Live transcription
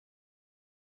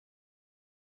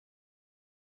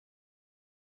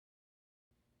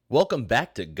Welcome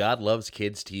back to God Loves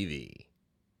Kids TV.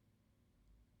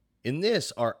 In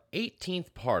this, our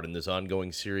 18th part in this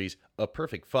ongoing series, A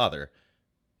Perfect Father,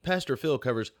 Pastor Phil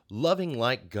covers Loving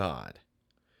Like God.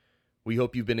 We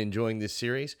hope you've been enjoying this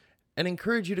series and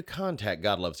encourage you to contact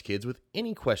God Loves Kids with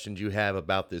any questions you have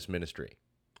about this ministry.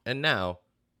 And now,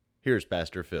 here's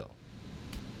Pastor Phil.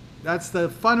 That's the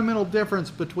fundamental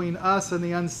difference between us and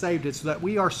the unsaved. It's that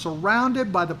we are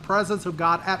surrounded by the presence of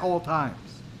God at all times.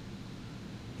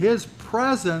 His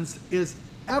presence is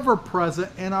ever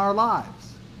present in our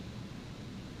lives.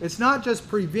 It's not just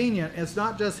prevenient. It's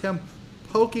not just Him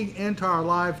poking into our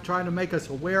life, trying to make us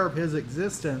aware of His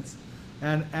existence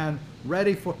and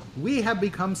ready for... We have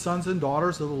become sons and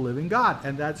daughters of the living God,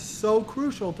 and that's so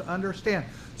crucial to understand.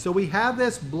 So we have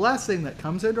this blessing that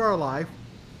comes into our life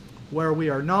where we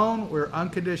are known, we're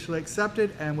unconditionally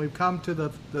accepted, and we've come to the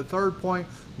third point,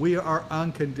 we are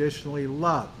unconditionally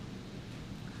loved.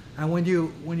 And when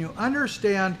you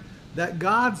understand that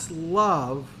God's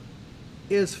love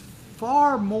is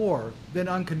far more than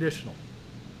unconditional.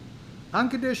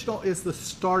 Unconditional is the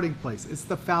starting place. It's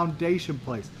the foundation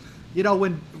place. You know,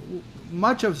 when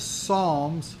much of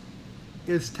Psalms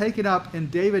is taken up in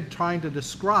David trying to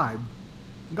describe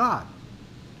God.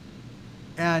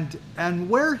 And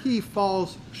where he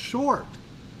falls short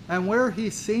and where he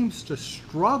seems to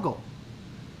struggle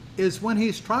is when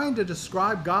he's trying to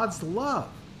describe God's love.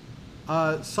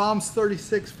 Psalms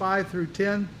 36, 5 through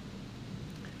 10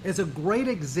 is a great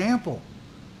example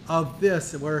of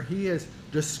this, where he is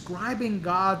describing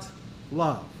God's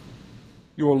love.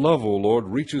 Your love, O Lord,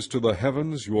 reaches to the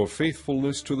heavens, your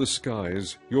faithfulness to the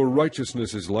skies. Your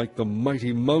righteousness is like the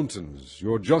mighty mountains,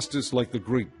 your justice like the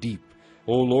great deep.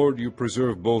 O Lord, you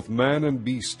preserve both man and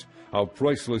beast. How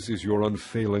priceless is your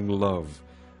unfailing love.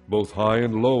 Both high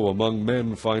and low among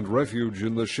men find refuge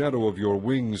in the shadow of your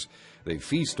wings. They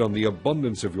feast on the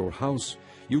abundance of your house.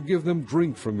 You give them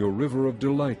drink from your river of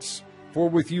delights. For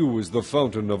with you is the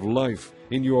fountain of life.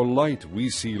 In your light we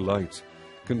see light.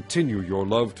 Continue your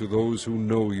love to those who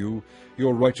know you,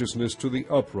 your righteousness to the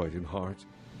upright in heart.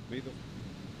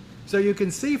 So you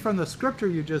can see from the scripture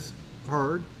you just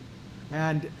heard,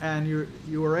 and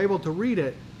you were able to read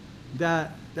it,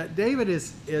 that David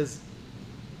is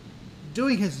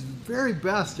doing his very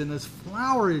best in this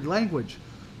flowery language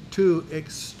to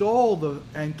extol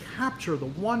and capture the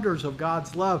wonders of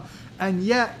God's love. And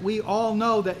yet we all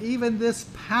know that even this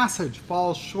passage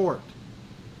falls short.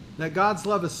 That God's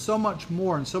love is so much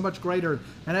more and so much greater.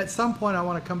 And at some point I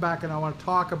want to come back and I want to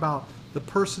talk about the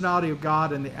personality of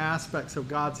God and the aspects of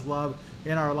God's love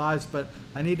in our lives. But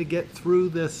I need to get through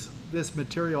this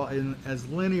material in as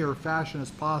linear fashion as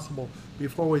possible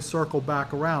before we circle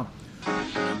back around.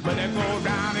 But they go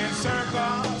round in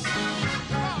circles.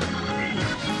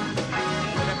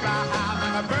 But they fly high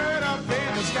like a bird up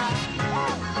in the sky.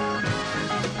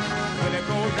 But they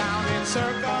go round in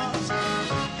circles.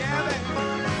 Yeah,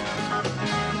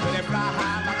 but they fly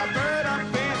high like a bird up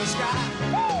in the sky.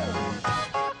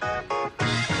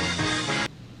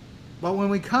 But when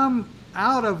we come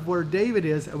out of where David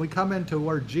is and we come into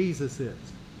where Jesus is.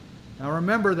 Now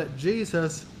remember that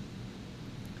Jesus,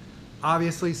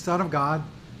 obviously Son of God,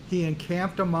 He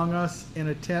encamped among us in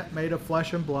a tent made of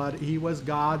flesh and blood. He was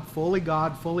God,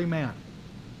 fully man.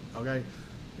 Okay?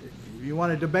 If you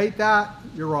want to debate that,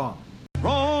 you're wrong.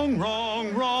 Wrong,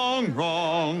 wrong, wrong,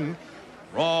 wrong.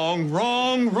 Wrong,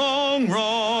 wrong, wrong,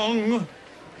 wrong.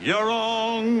 You're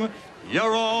wrong,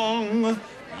 you're wrong,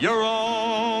 you're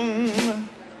wrong.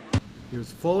 He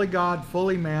was fully God,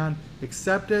 fully man.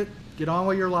 Accept it, get on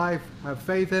with your life, have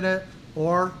faith in it,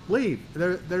 or leave.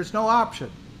 There's no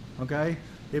option, okay?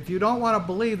 If you don't want to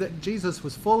believe that Jesus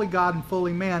was fully God and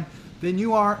fully man, then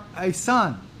you are a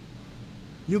son.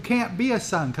 You can't be a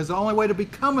son, because the only way to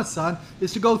become a son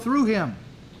is to go through Him.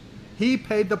 He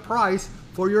paid the price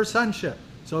for your sonship.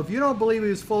 So if you don't believe He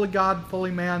was fully God,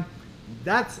 fully man,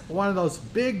 that's one of those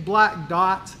big black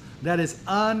dots that is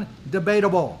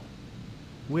undebatable.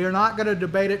 We are not going to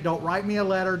debate it. Don't write me a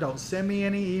letter. Don't send me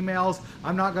any emails.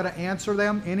 I'm not going to answer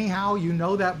them anyhow. You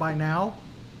know that by now.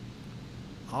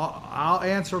 I'll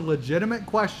answer legitimate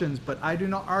questions, but I do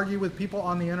not argue with people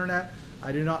on the internet.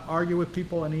 I do not argue with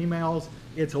people in emails.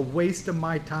 It's a waste of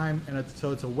my time, and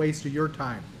so it's a waste of your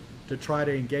time to try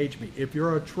to engage me. If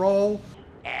you're a troll...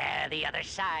 The other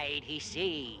side, he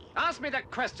see. Ask me the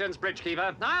questions,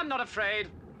 Bridgekeeper. I am not afraid.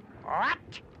 What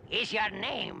is your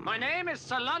name? My name is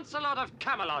Sir Lancelot of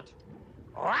Camelot.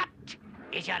 What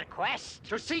is your quest?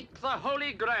 To seek the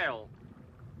Holy Grail.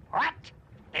 What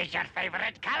is your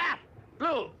favorite color?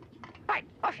 Blue. Right,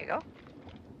 off you go.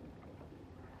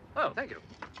 Oh, thank you.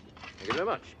 Thank you very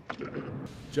much.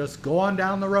 Just go on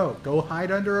down the road. Go hide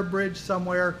under a bridge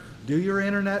somewhere. Do your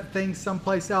internet thing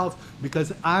someplace else,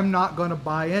 because I'm not going to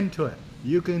buy into it.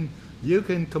 You can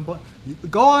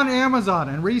go on Amazon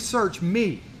and research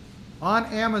me on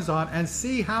Amazon and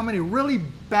see how many really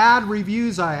bad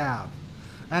reviews I have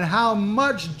and how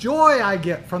much joy I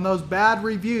get from those bad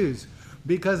reviews,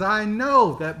 because I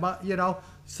know that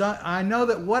I know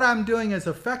that what I'm doing is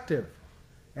effective.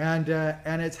 And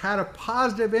it's had a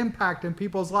positive impact in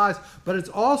people's lives, but it's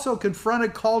also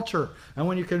confronted culture. And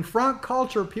when you confront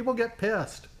culture, people get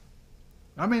pissed.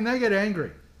 I mean, they get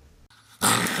angry.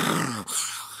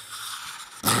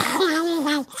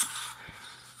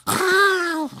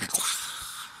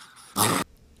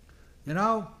 You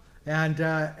know,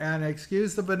 and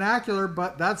excuse the vernacular,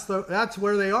 but that's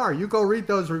where they are. You go read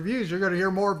those reviews, you're going to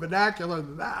hear more vernacular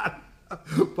than that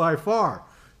by far.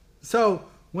 So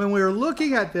when we're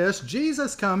looking at this,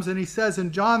 Jesus comes and he says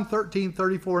in John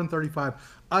 13:34 and 35,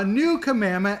 "A new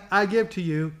commandment I give to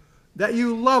you, that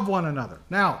you love one another."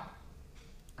 Now,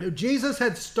 if Jesus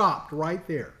had stopped right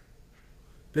there,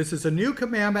 this is a new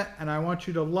commandment and I want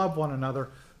you to love one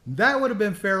another, that would have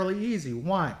been fairly easy.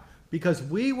 Why? Because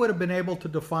we would have been able to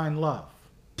define love.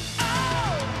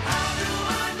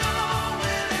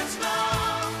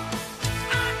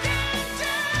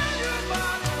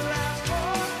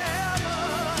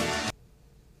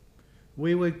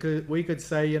 We could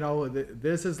say, you know,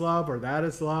 this is love or that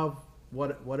is love,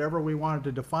 whatever we wanted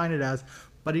to define it as.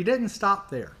 But he didn't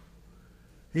stop there.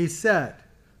 He said,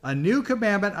 "A new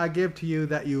commandment I give to you,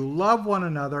 that you love one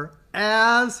another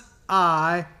as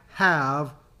I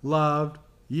have loved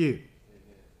you."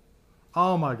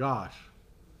 Oh my gosh.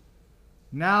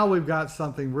 Now we've got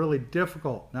something really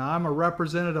difficult. Now I'm a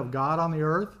representative of God on the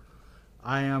earth.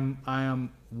 I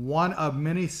am one of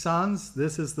many sons.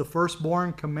 This is the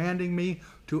firstborn commanding me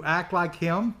to act like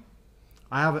him.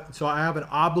 I have an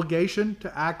obligation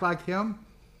to act like him.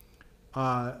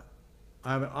 I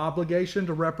have an obligation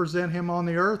to represent him on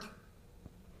the earth.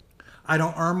 I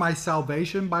don't earn my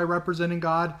salvation by representing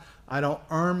God. I don't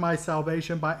earn my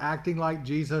salvation by acting like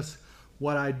Jesus.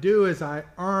 What I do is I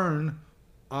earn,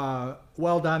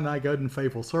 well done, thy good and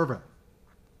faithful servant.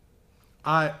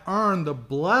 I earn the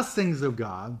blessings of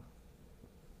God.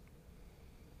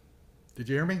 Did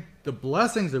you hear me? The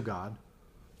blessings of God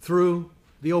through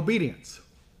the obedience,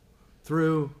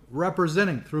 through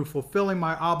representing, through fulfilling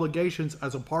my obligations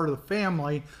as a part of the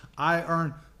family. I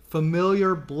earn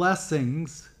familiar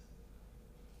blessings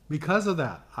because of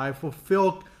that. I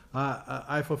fulfill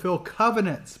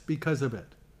covenants because of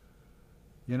it.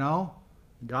 You know,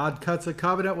 God cuts a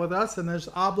covenant with us and there's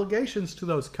obligations to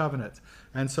those covenants.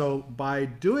 And so by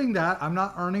doing that, I'm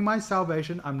not earning my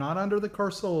salvation. I'm not under the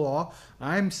curse of the law.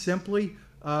 I'm simply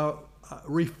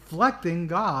reflecting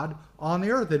God on the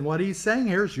earth. And what he's saying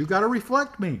here is, you got to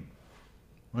reflect me.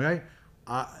 Okay?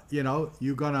 You know,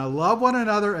 you're going to love one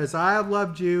another as I have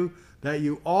loved you, that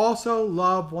you also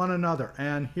love one another.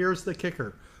 And here's the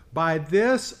kicker. By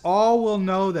this, all will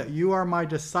know that you are my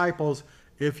disciples,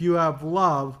 if you have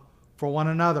love for one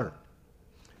another.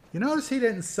 You notice he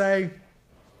didn't say,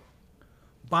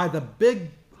 by the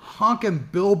big honking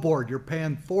billboard you're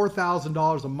paying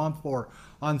 $4,000 a month for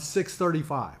on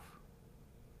 635.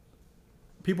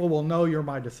 People will know you're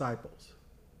my disciples.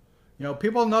 You know,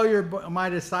 people know you're my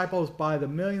disciples by the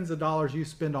millions of dollars you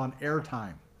spend on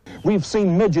airtime. We've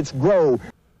seen midgets grow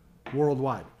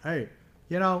worldwide. Hey,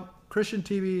 you know, Christian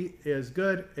TV is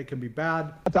good. It can be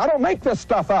bad. I don't make this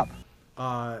stuff up.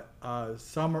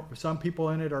 Some people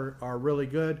in it are really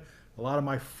good. A lot of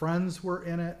my friends were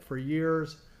in it for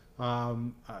years.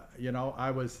 You know,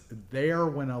 I was there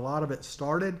when a lot of it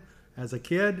started as a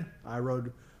kid. I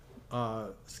rode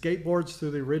skateboards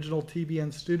through the original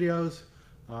TBN studios.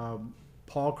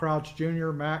 Paul Crouch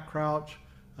Jr., Matt Crouch,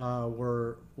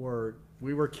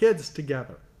 we were kids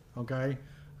together. Okay,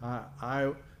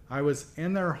 I was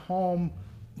in their home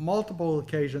multiple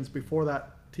occasions before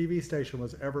that TV station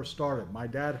was ever started. My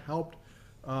dad helped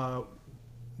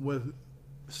with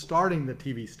starting the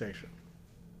TV station.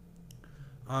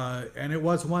 And it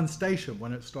was one station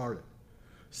when it started.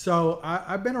 So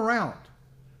I've been around.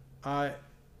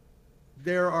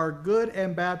 There are good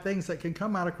and bad things that can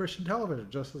come out of Christian television,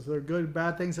 just as there are good and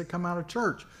bad things that come out of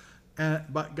church.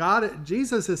 But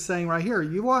Jesus is saying right here,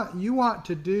 you want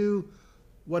to do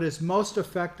what is most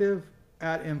effective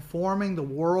at informing the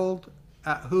world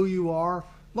at who you are.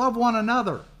 Love one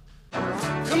another.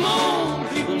 Come on,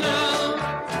 people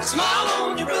now, smile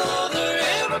on your brother.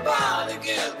 Everybody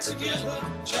get together,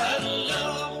 try to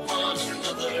love one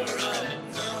another right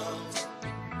now.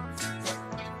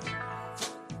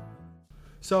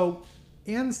 So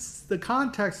in the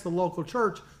context of the local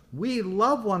church, we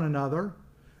love one another,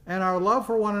 and our love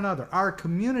for one another, our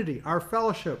community, our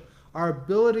fellowship, our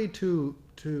ability to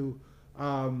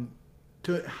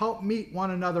help meet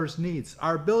one another's needs,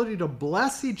 our ability to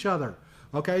bless each other.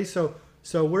 Okay, so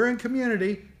we're in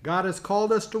community. God has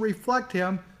called us to reflect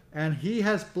Him, and He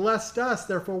has blessed us.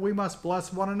 Therefore, we must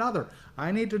bless one another.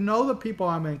 I need to know the people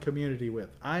I'm in community with.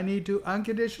 I need to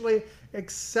unconditionally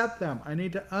accept them. I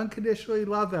need to unconditionally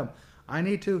love them. I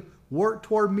need to work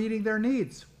toward meeting their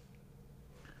needs.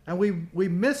 And we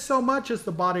miss so much as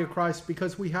the body of Christ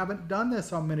because we haven't done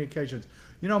this on many occasions.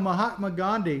 You know, Mahatma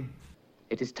Gandhi,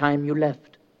 it is time you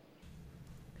left.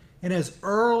 In his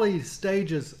early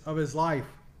stages of his life,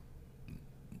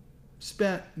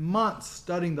 spent months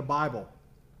studying the Bible.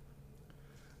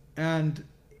 And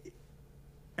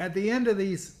at the end of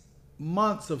these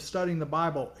months of studying the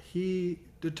Bible, he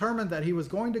determined that he was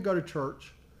going to go to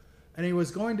church and he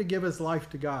was going to give his life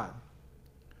to God.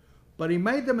 But he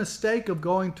made the mistake of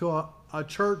going to a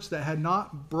church that had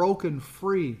not broken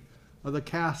free of the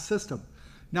caste system.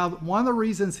 Now, one of the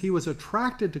reasons he was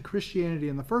attracted to Christianity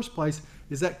in the first place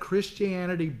is that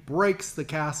Christianity breaks the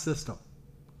caste system.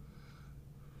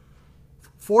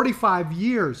 45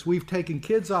 years we've taken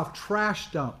kids off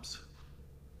trash dumps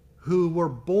who were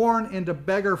born into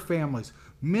beggar families.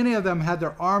 Many of them had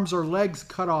their arms or legs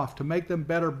cut off to make them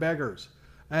better beggars.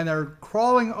 And they're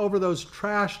crawling over those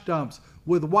trash dumps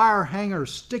with wire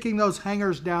hangers, sticking those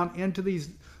hangers down into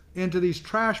these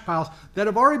trash piles that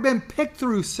have already been picked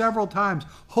through several times,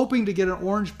 hoping to get an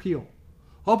orange peel,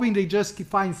 hoping to just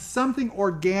find something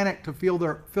organic to fill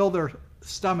their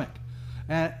stomach.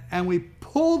 And we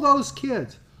pull those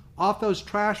kids off those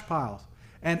trash piles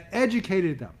and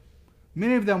educated them,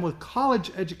 many of them with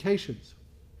college educations.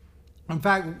 In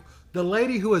fact, the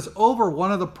lady who is over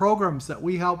one of the programs that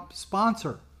we help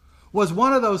sponsor was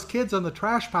one of those kids on the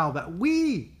trash pile that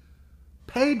we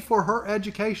paid for her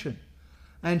education.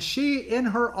 And she, in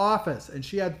her office, and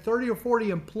she had 30 or 40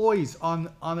 employees on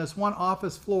this one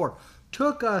office floor,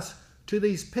 took us to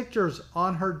these pictures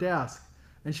on her desk.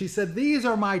 And she said, "These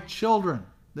are my children.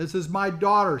 This is my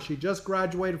daughter. She just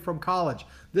graduated from college.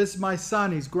 This is my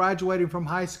son. He's graduating from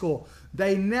high school.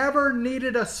 They never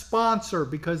needed a sponsor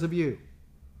because of you."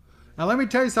 Now, let me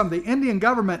tell you something. The Indian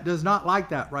government does not like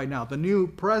that right now. The new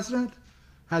president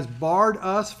has barred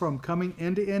us from coming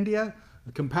into India.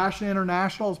 Compassion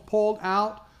International has pulled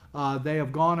out. They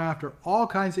have gone after all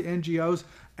kinds of NGOs.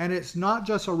 And it's not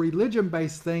just a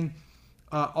religion-based thing,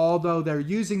 although they're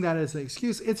using that as an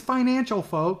excuse. It's financial,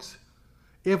 folks.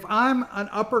 If I'm an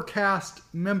upper caste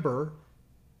member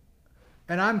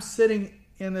and I'm sitting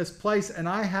in this place and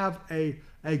I have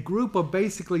a group of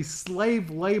basically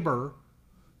slave labor,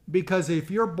 because if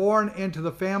you're born into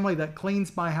the family that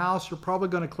cleans my house, you're probably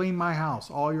going to clean my house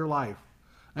all your life.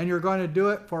 And you're going to do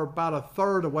it for about a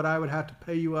third of what I would have to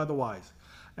pay you otherwise.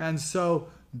 And so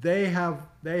they have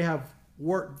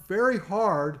worked very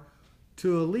hard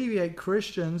to alleviate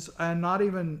Christians, and not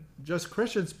even just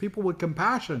Christians, people with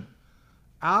compassion,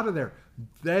 out of there.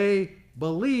 They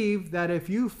believe that if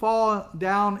you fall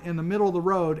down in the middle of the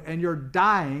road and you're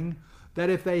dying, that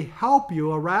if they help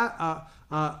you,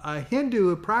 a Hindu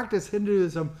who practices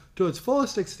Hinduism to its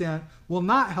fullest extent will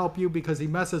not help you because he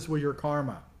messes with your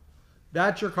karma.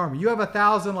 That's your karma. You have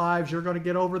 1,000 lives. You're going to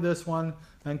get over this one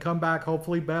and come back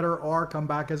hopefully better, or come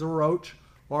back as a roach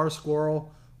or a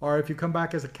squirrel. Or if you come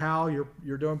back as a cow,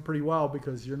 you're doing pretty well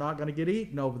because you're not going to get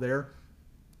eaten over there.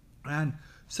 And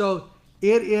so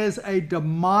it is a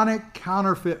demonic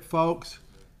counterfeit, folks.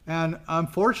 And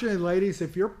unfortunately, ladies,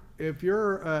 if you're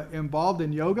involved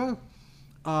in yoga,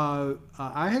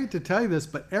 I hate to tell you this,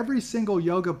 but every single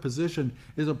yoga position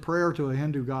is a prayer to a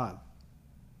Hindu god.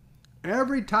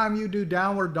 Every time you do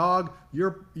downward dog,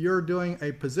 you're doing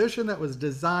a position that was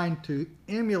designed to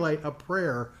emulate a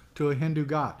prayer to a Hindu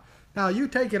god. Now, you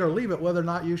take it or leave it whether or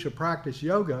not you should practice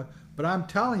yoga, but I'm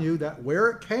telling you that where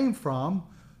it came from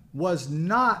was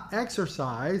not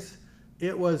exercise.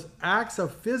 It was acts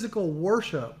of physical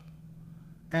worship.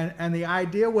 And the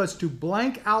idea was to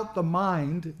blank out the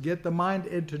mind, get the mind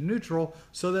into neutral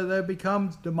so that it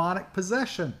becomes demonic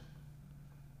possession.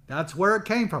 That's where it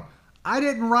came from. I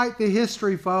didn't write the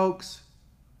history, folks.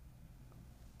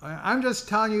 I'm just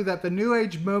telling you that the New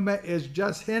Age movement is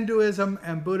just Hinduism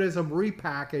and Buddhism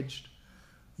repackaged.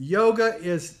 Yoga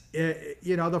is,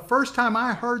 the first time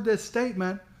I heard this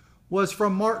statement was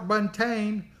from Mark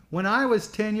Buntain when I was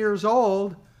 10 years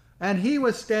old, and he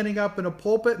was standing up in a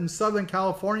pulpit in Southern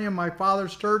California in my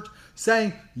father's church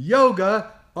saying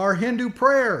yoga are Hindu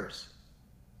prayers.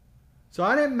 So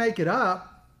I didn't make it up.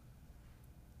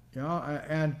 You know,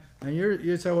 and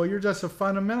you say, well, you're just a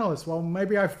fundamentalist. Well,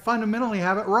 maybe I fundamentally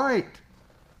have it right.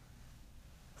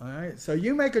 All right, so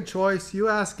you make a choice. You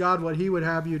ask God what He would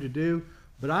have you to do.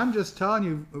 But I'm just telling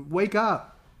you, wake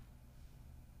up.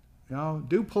 You know,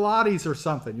 do Pilates or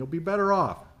something. You'll be better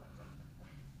off.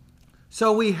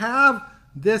 So we have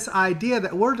this idea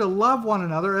that we're to love one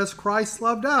another as Christ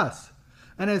loved us.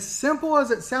 And as simple as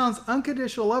it sounds,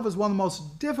 unconditional love is one of the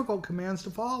most difficult commands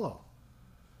to follow.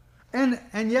 And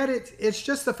yet it's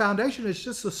just the foundation. It's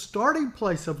just the starting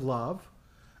place of love.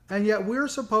 And yet we're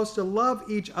supposed to love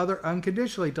each other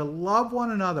unconditionally, to love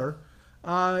one another.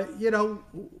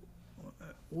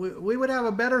 We would have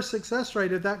a better success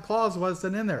rate if that clause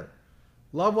wasn't in there.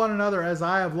 Love one another as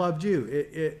I have loved you.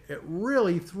 It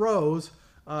really throws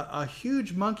a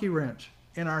huge monkey wrench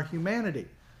in our humanity,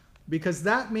 because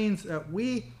that means that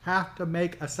we have to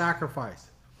make a sacrifice.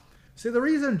 See, the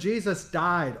reason Jesus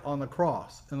died on the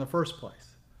cross in the first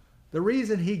place, the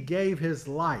reason He gave His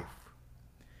life,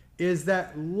 is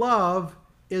that love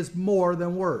is more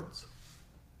than words.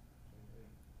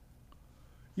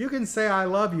 You can say I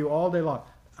love you all day long.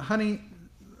 Honey,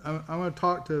 I'm going to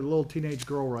talk to a little teenage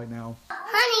girl right now.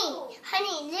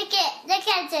 Honey, look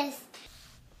at this.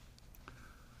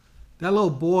 That little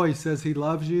boy says he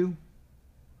loves you.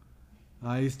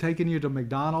 He's taken you to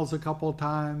McDonald's a couple of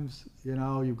times. You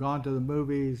know, you've gone to the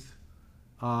movies.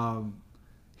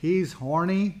 He's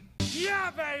horny. Yeah,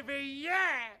 baby,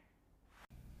 yeah!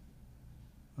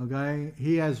 Okay?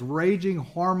 He has raging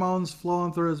hormones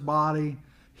flowing through his body.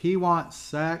 He wants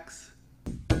sex.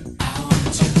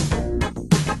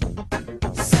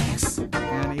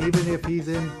 And even if he's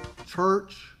in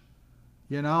church,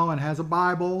 you know, and has a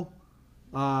Bible,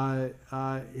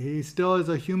 he still is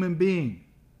a human being.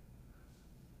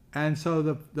 And so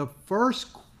the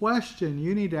first question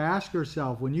you need to ask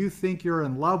yourself when you think you're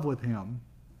in love with him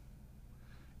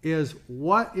is,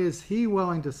 what is he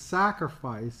willing to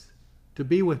sacrifice to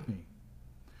be with me?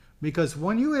 Because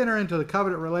when you enter into the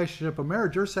covenant relationship of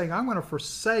marriage, you're saying, I'm going to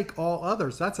forsake all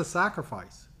others. That's a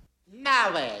sacrifice.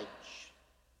 Marriage.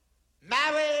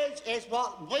 Marriage is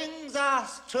what brings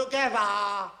us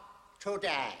together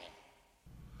today.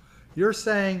 You're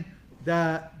saying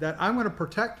that I'm going to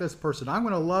protect this person. I'm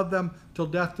going to love them till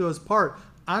death do us part.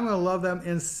 I'm going to love them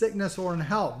in sickness or in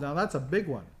health. Now, that's a big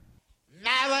one.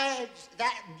 Marriage,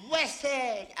 that blessed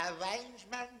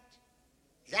arrangement,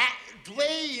 that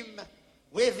dream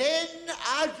within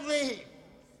a dream.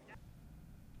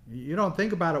 You don't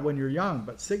think about it when you're young,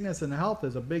 but sickness and health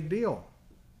is a big deal.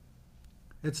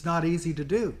 It's not easy to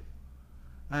do.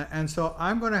 And so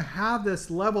I'm going to have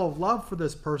this level of love for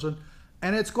this person,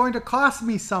 and it's going to cost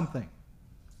me something.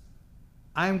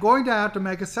 I'm going to have to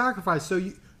make a sacrifice.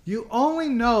 So you only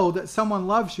know that someone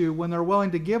loves you when they're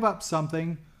willing to give up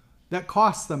something that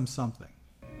costs them something.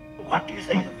 What do you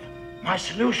think of my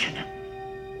solution?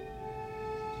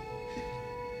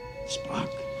 Spock.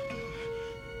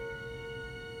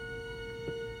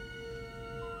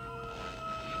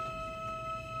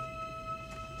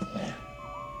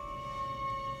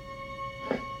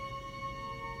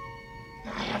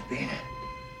 I have been,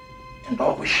 and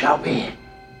always shall be,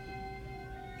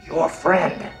 your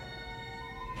friend.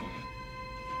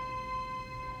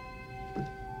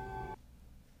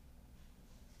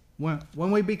 When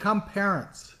we become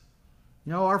parents,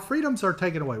 you know, our freedoms are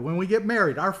taken away. When we get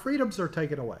married, our freedoms are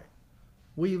taken away.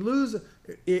 We lose.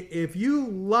 If you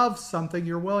love something,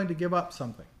 you're willing to give up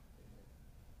something.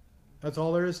 That's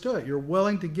all there is to it. You're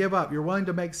willing to give up. You're willing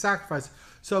to make sacrifice.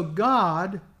 So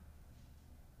God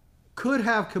could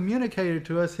have communicated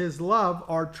to us his love,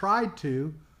 or tried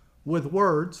to, with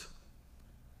words.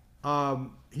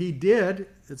 He did.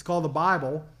 It's called the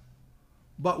Bible.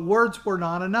 But words were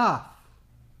not enough.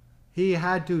 He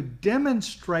had to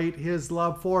demonstrate his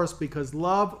love for us, because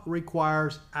love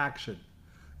requires action.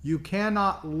 You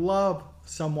cannot love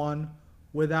someone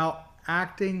without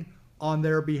acting on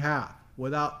their behalf,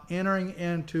 without entering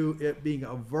into it being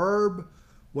a verb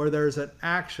where there's an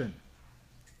action.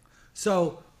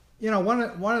 So, you know, one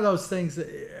of those things that,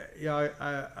 you know,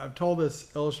 I've told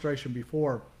this illustration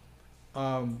before.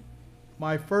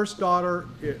 My first daughter,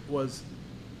 it was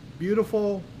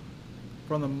beautiful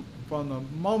from the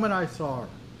moment I saw her.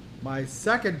 My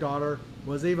second daughter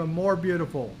was even more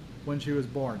beautiful when she was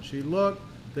born. She looked,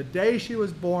 the day she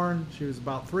was born, she was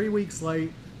about 3 weeks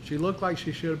late. She looked like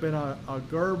she should have been a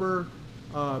Gerber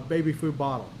baby food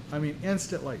bottle. I mean,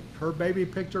 instantly. Her baby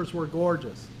pictures were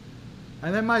gorgeous.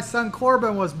 And then my son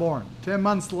Corbin was born 10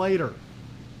 months later.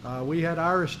 We had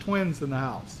Irish twins in the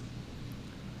house.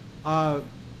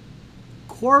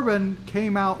 Corbin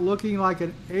came out looking like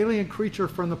an alien creature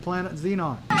from the planet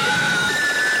Xenon.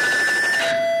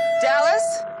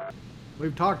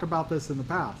 We've talked about this in the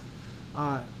past.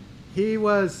 He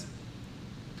was,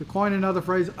 to coin another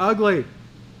phrase, ugly.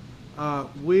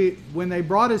 When they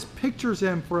brought his pictures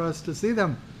in for us to see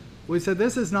them, we said,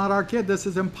 this is not our kid. This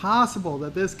is impossible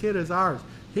that this kid is ours.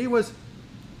 It was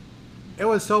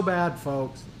so bad,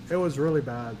 folks. It was really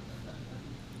bad.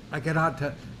 I cannot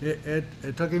tell. It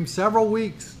took him several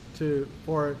weeks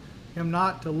for him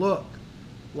not to look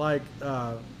like,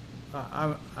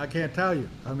 I can't tell you.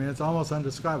 I mean, it's almost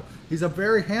indescribable. He's a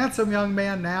very handsome young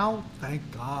man now, thank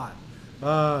God.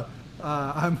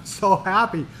 I'm so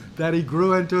happy that he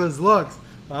grew into his looks.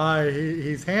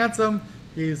 He's handsome,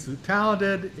 he's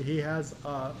talented, he has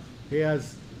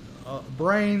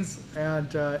brains,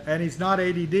 and he's not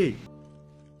ADD.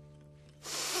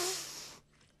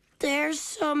 There's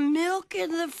some milk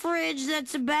in the fridge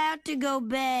that's about to go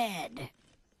bad.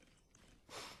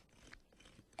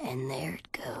 And there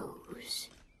it goes.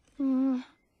 I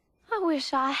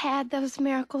wish I had those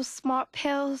Miracle Smart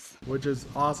pills. Which is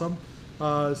awesome.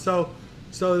 So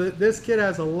this kid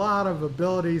has a lot of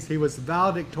abilities. He was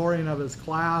valedictorian of his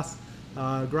class,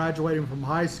 graduating from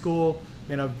high school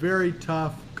in a very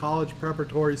tough college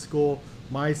preparatory school.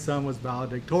 My son was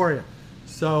valedictorian.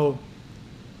 So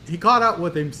he caught up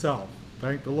with himself,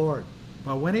 thank the Lord.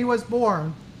 But when he was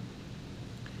born,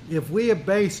 if we had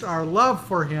based our love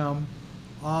for him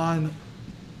on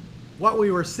what we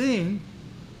were seeing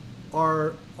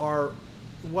or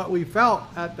what we felt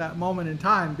at that moment in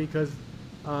time, because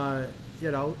he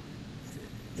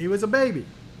was a baby.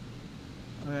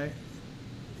 Okay?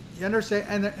 You understand?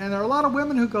 And there are a lot of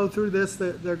women who go through this.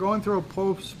 They're going through a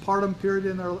postpartum period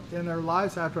in their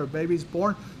lives after a baby's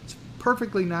born. It's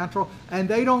perfectly natural, and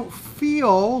they don't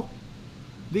feel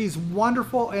these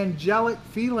wonderful angelic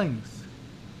feelings.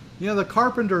 You know, the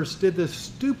Carpenters did this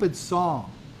stupid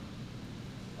song.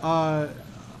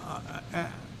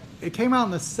 It came out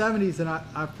in the 70s, and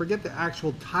I forget the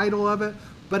actual title of it,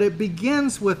 but it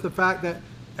begins with the fact that,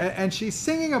 and she's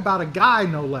singing about a guy,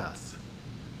 no less,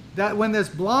 that when this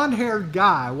blonde-haired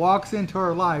guy walks into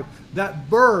her life, that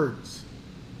birds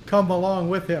come along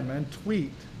with him and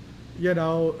tweet, his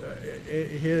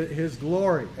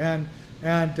glory. And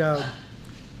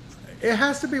it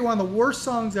has to be one of the worst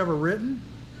songs ever written.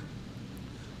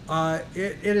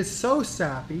 It is so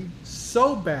sappy,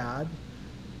 so bad,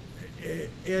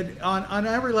 on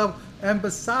every level. And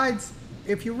besides,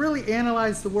 if you really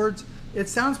analyze the words, it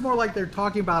sounds more like they're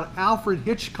talking about an Alfred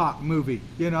Hitchcock movie,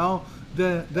 than a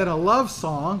love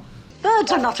song.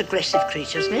 Birds are not aggressive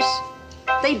creatures, miss.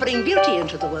 They bring beauty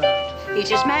into the world.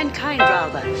 It is mankind,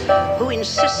 rather, who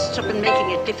insists upon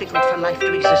making it difficult for life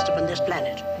to exist upon this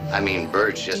planet. I mean,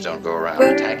 birds just don't go around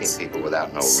attacking people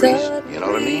without no reason. You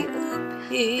know what I mean?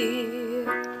 Here,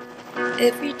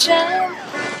 every time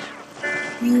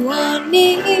you are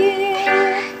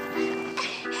near,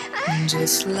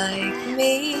 just like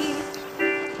me,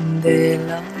 they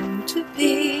long to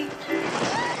be.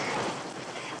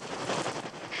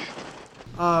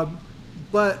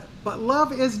 But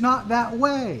love is not that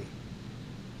way.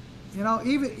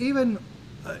 Even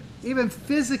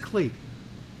physically,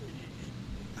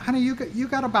 honey, you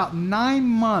got about 9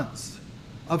 months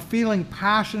of feeling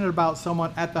passionate about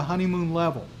someone at the honeymoon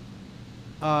level.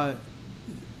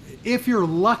 If you're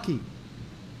lucky,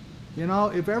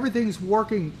 if everything's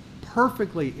working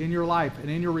perfectly in your life and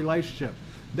in your relationship,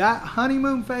 that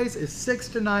honeymoon phase is 6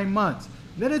 to 9 months.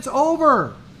 Then it's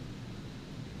over.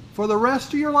 For the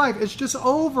rest of your life, it's just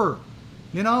over.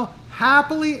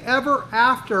 Happily ever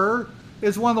after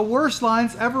is one of the worst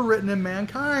lines ever written in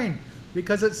mankind,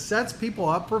 because it sets people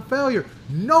up for failure.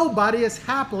 Nobody is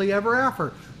happily ever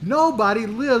after. Nobody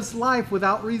lives life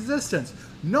without resistance.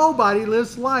 Nobody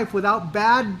lives life without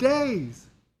bad days.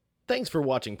 Thanks for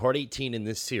watching part 18 in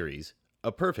this series,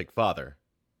 A Perfect Father,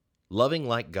 Loving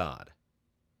Like God.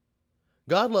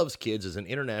 God Loves Kids is an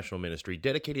international ministry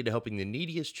dedicated to helping the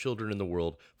neediest children in the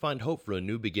world find hope for a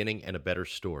new beginning and a better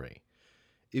story.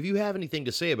 If you have anything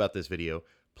to say about this video,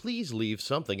 please leave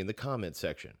something in the comment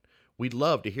section. We'd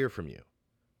love to hear from you.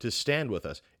 To stand with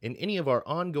us in any of our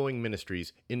ongoing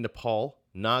ministries in Nepal,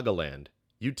 Nagaland,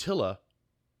 Utila,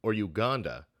 or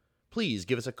Uganda, please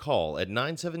give us a call at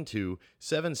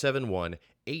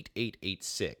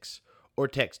 972-771-8886 or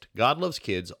text God Loves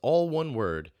Kids, all one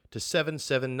word, to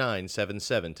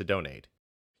 77977 to donate.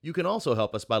 You can also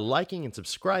help us by liking and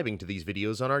subscribing to these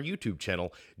videos on our YouTube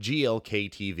channel,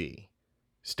 GLK TV.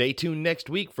 Stay tuned next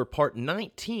week for part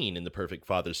 19 in the Perfect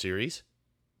Father series.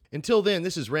 Until then,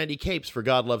 this is Randy Capes for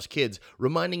God Loves Kids,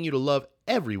 reminding you to love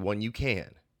everyone you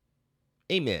can.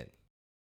 Amen.